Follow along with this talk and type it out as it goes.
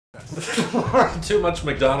Too much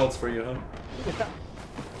McDonald's for you, huh? Yeah.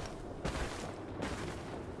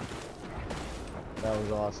 That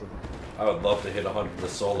was awesome. I would love to hit 100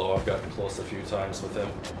 with solo. I've gotten close a few times with him.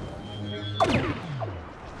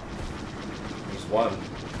 He's one.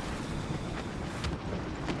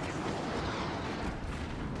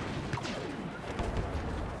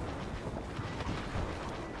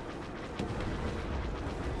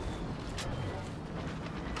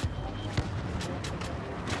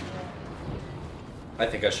 I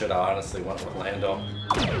think I should have honestly went with Lando.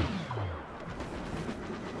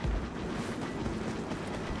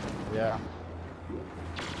 Yeah.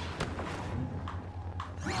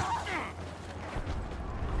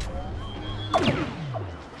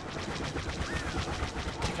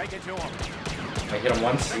 Take it to him. I hit him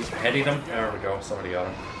once, he's heading him. There we go, somebody got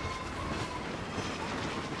him.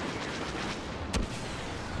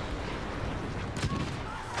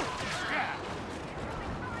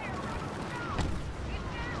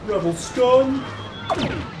 Rebel scum!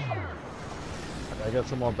 I got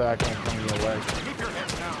some more back on coming your way. Keep your head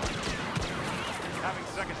down. Having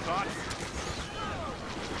second thoughts?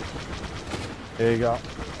 There you go.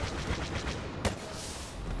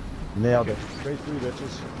 Nailed it. Straight through,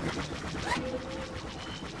 bitches.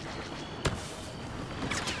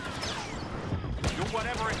 Do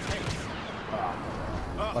whatever it takes.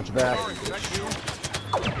 Punch back. Sorry, thank you.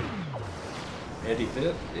 Eddie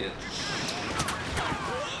bit it.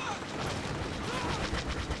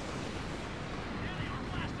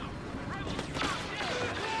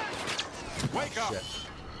 Wake up. Shit.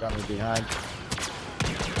 Got me behind.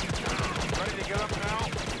 Ready to get up now?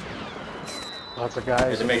 Lots of I guys.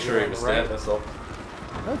 had to make sure he was dead, that's all.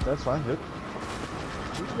 That's fine, good.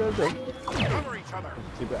 What you gonna do? Cover each other.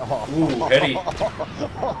 Keep it. Oh. Ooh, Eddie.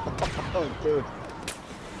 Oh, dude.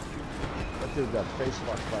 That dude got face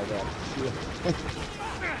fucked by that shit.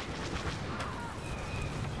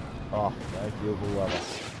 Oh, thank you, whoever.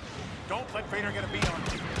 Don't let Vader get a beat on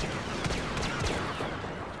you.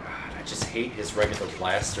 I just hate his regular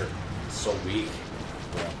blaster. It's so weak.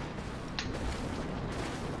 Yeah.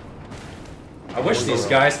 I wish these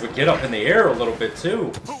guys would get up in the air a little bit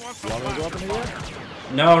too. Who wants You want me to go up in the air?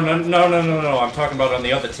 No. I'm talking about on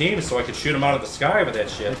the other team so I could shoot him out of the sky with that I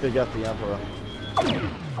shit. think they got the Emperor.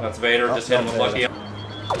 That's Vader, just hit him with lucky.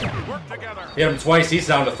 Work together. Hit him twice, he's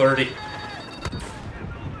down to 30.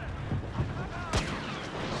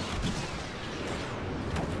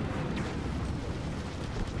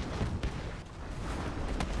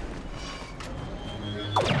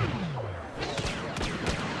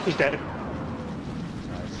 He's dead.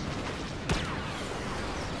 Nice.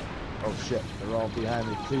 Oh shit, they're all behind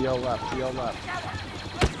me. To your left, to your left.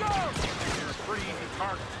 Let's go. You're a pretty easy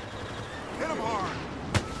target. Hit him hard.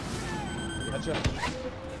 Gotcha.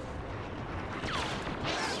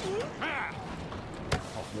 Ah.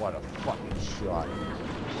 Oh, what a fucking shot.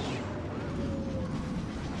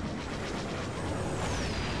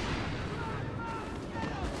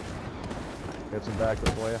 Get some backup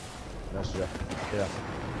for you. That's you. Yeah.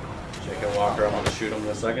 Chicken Walker, I'm gonna shoot him in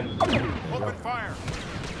a second. Open fire.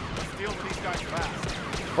 Let's deal with these guys fast.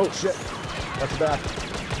 Oh shit. That's back.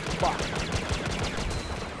 Fuck.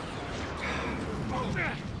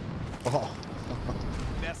 Oh.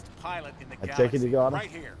 Best pilot in the I galaxy. take it you got him? Right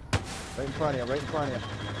here. Right in front of you, right in front of you.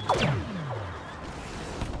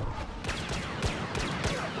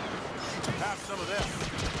 Have some of this.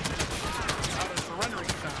 How does surrendering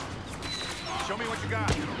sound? Show me what you got.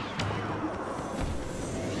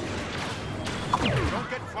 Don't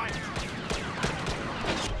get flanked.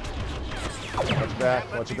 Watch back,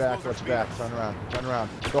 watch your back, watch your back. Turn around, turn around.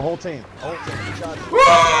 The whole team. Whole team. Good shot.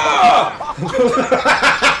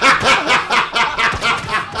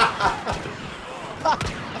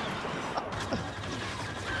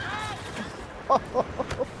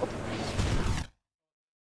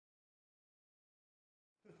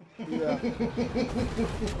 Yeah.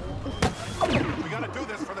 We gotta do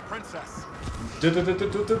this for the princess.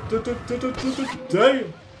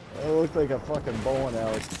 Damn! It looked like a fucking bowling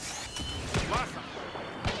alley. Blast him.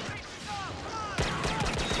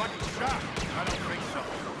 Lucky shot. I don't think so.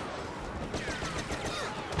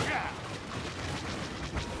 Yeah.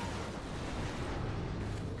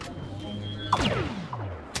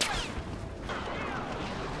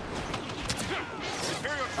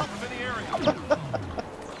 Imperial troops in the area.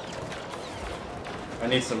 I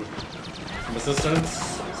need some assistance,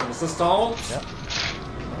 some assistance. Yep.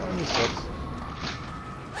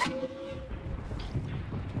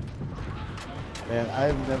 Man,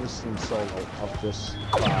 I've never seen solo up this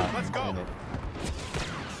far. Let's go. in it.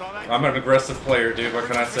 Saw that? I'm an aggressive player, dude. What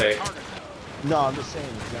can I say? No, I'm just saying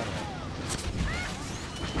in general.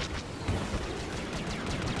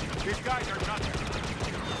 guys are nothing.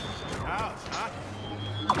 Ouch, huh?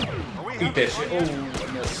 Are we Eat that shit. Oh,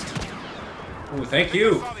 I missed. Ooh, thank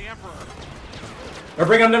you. saw the Emperor. Or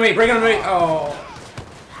bring him to me. Bring him to me. Oh.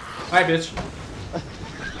 Hi, bitch.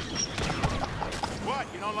 What?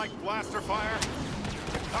 You don't like blaster fire?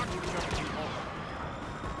 Talk to each other, people.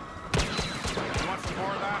 You want some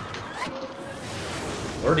more of that?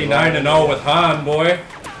 39-0 with Han, boy.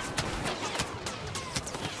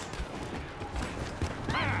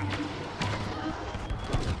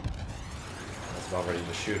 That's about ready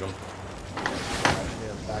to shoot him.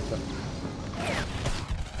 Yeah, back up.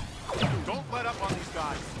 Don't let up on these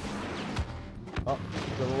guys. Oh,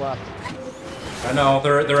 to the left. I know,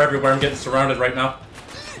 they're everywhere. I'm getting surrounded right now.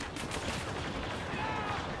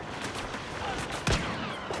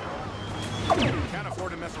 Can't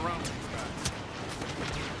afford to mess around with these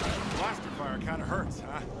guys. Blaster fire kind of hurts,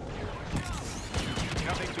 huh?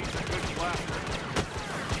 Nothing beats a good blaster.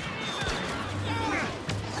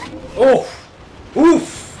 Oh!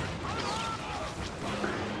 Oof!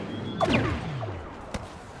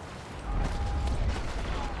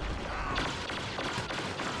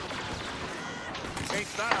 Ain't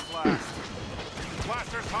that a blast?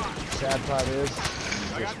 Blaster's hot. Sad part is,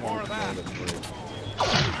 I got more of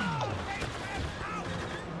that.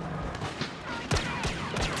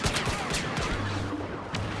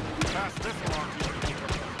 Pass this along to your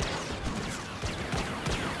neighbor.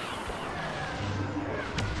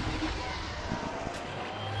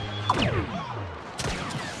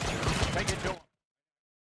 Take it to him.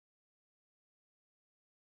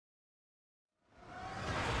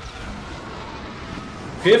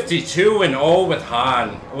 52-0 with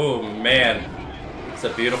Han. Oh man, it's a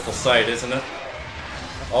beautiful sight, isn't it?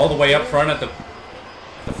 All the way up front at the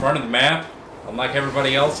front of the map, unlike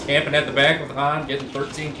everybody else, camping at the back with Han, getting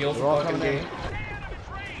 13 kills in the fucking game.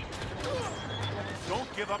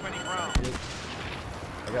 Don't give up any ground.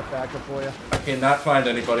 I got backup for you. I cannot find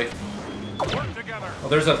anybody. Work together. Oh,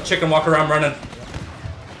 there's a chicken walker I'm running.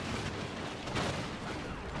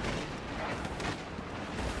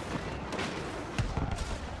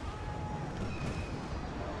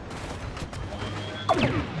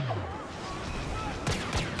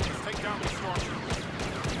 Let's take down these stormtroopers.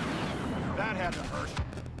 That had to hurt.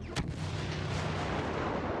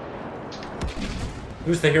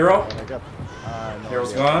 Who's the hero? I got, no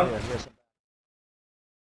Hero's idea. gone? Yeah, here's some-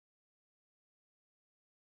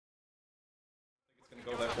 Gonna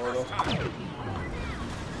go that portal.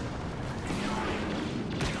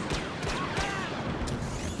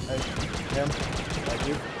 Hey, him. Thank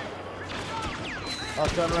you. Oh,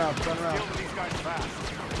 turn around, turn around. Deal with these guys fast.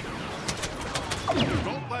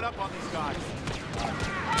 Don't let up on these guys.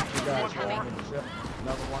 You guys One more. walking the ship.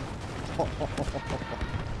 Another one.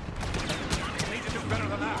 Need to do better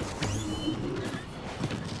than that.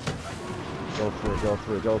 Go through it, go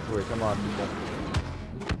through it, go through it. Come on, people.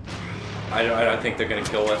 I don't think they're gonna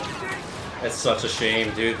kill it. It's such a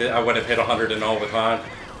shame, dude. I would have hit 100-0 with Han,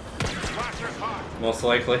 Blaster's hot. most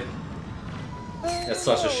likely. It's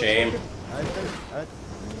such a shame. I think,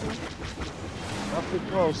 awfully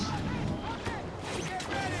close.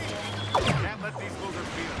 Can't let these losers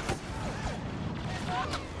beat us.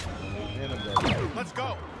 Let's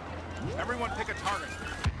go. Everyone pick a target.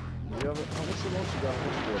 How much the most you got on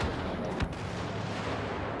this board?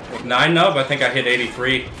 Like 9 nub, I think I hit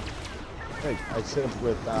 83. Hey, I said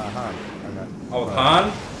with Han. Oh, with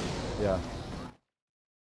Han? Yeah.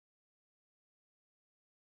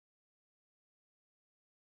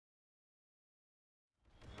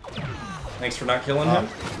 Thanks for not killing him.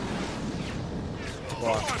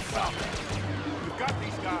 Well, Come on, South. We've got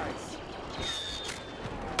these guys.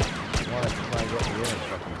 I wanted to try and get me in and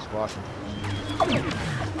fucking squash him.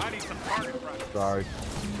 I need some target practice. Sorry.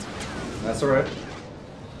 That's alright.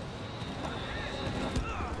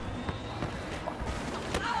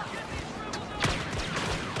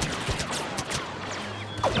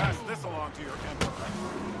 Pass this along to your emperor.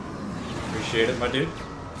 Appreciate it, my dude.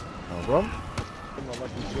 No problem. Give him a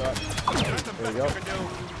lucky shot. That's the There best you go. you can do.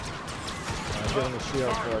 I'm giving a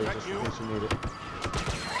shield for you just in case you need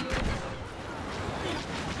it.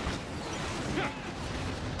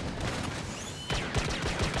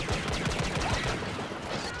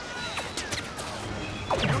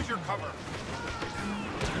 Use your cover.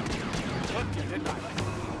 Look, you did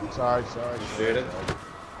not. Sorry. Appreciate it.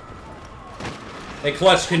 Hey,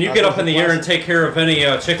 Clutch, can you get up in the air and take care of any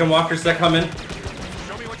chicken walkers that come in?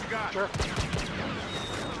 Show me what you got. Sure.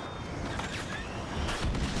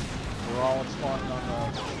 We're all spawning on the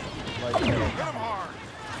right Hit middle. him hard.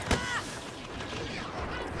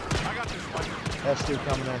 I got this one. S2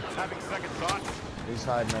 coming in. Having second thoughts. He's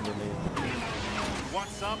hiding underneath. Want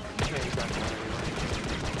some? Yeah, he's got one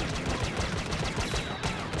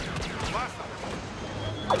Blast them.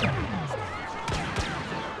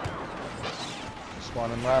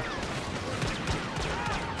 Spawning left.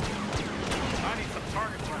 I need some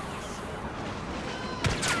target practice.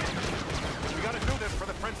 We gotta do this for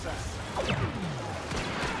the princess.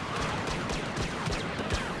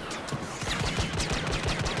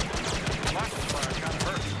 Blaster fire kinda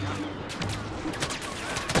hurts.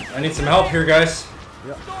 I need some help here, guys.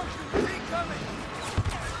 Yep.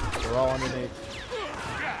 We're all underneath.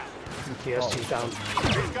 TST down. These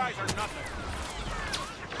guys are nothing.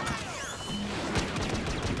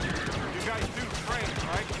 You guys do train,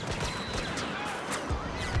 right?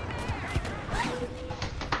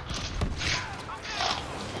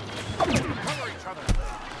 Cover each other.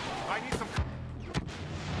 I need some.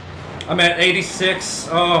 I'm at 86.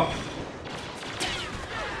 Oh.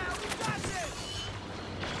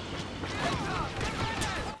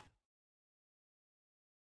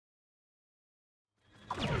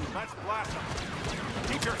 Let's blast them.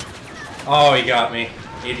 Teacher. Oh, he got me.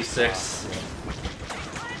 86.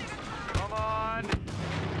 Come on.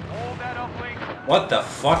 Hold that uplink. What the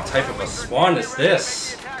fuck type of a spawn is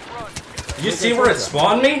this? You see where it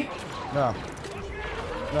spawned me? No.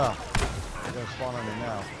 No. They're gonna spawn on me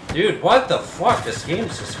now. Dude, what the fuck? This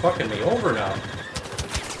game's just fucking me over now.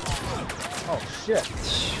 Oh shit.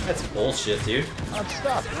 That's bullshit, dude. I'm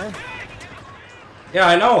stuck, man. Yeah,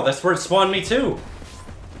 I know. That's where it spawned me too.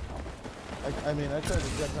 I mean, I tried to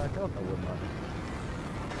get back out, I wouldn't have.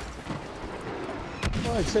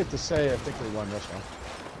 Well, it's safe to say I think we won this one.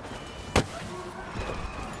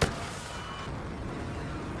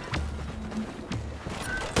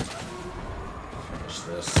 What's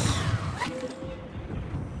this?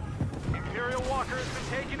 Imperial Walker has been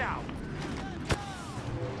taken out.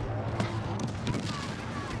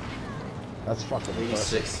 That's fucking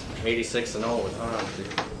impressive. 86 and 0 with Han,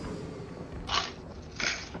 dude.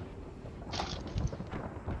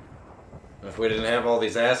 If we didn't have all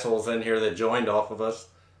these assholes in here that joined off of us.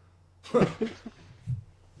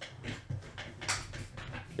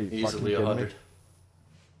 Easily 100.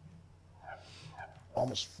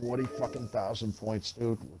 Almost 40 fucking thousand points,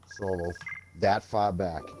 dude, with solo. That far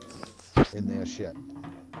back in their shit.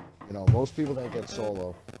 You know, most people that get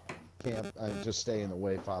solo can't just stay in the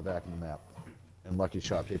way far back in the map. And lucky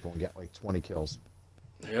shot people and get like 20 kills.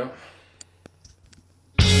 Yep.